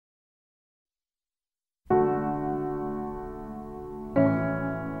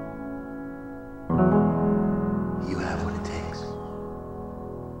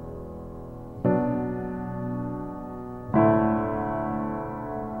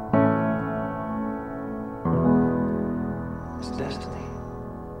destiny.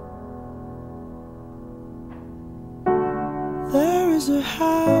 There is a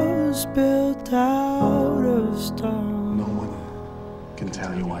house built out of stone. No one can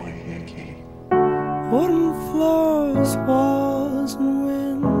tell you why you're here, Kate. Wooden floors, walls, and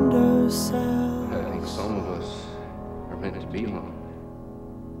windowsills. I think some of us are meant to be alone.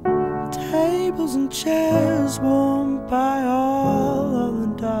 Tables and chairs warmed by all of the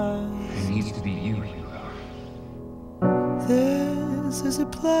dust. It needs to be you, Hugo. This is a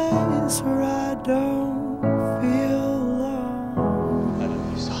place where I don't feel alone. I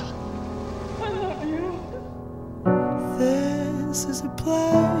love you, son. I love you. This is a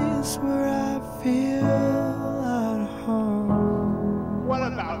place where I feel at home. What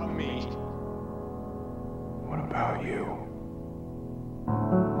about me? What about you?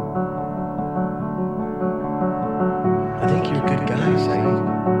 I think you're a good guy, Saeed.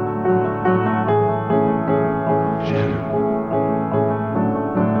 Jim.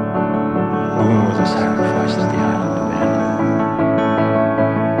 Woman was a sacrifice to the island abandoned.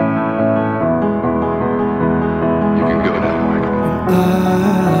 You can go now, Michael.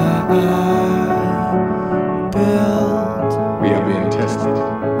 I built We are being tested. a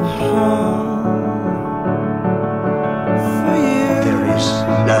home for you, There is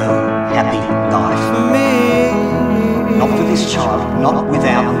no happy life. for me. Not for this child, not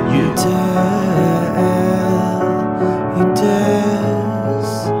without you. You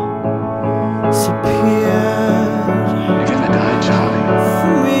disappeared You're gonna die, Charlie.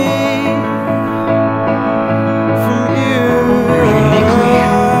 from me, from you. You're uniquely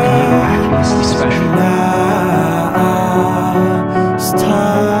and miraculously special. Now it's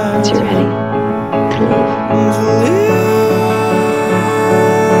time Once you're ready to leave. to leave.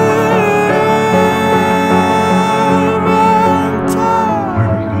 Where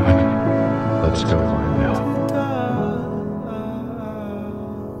are we going? Let's go find out.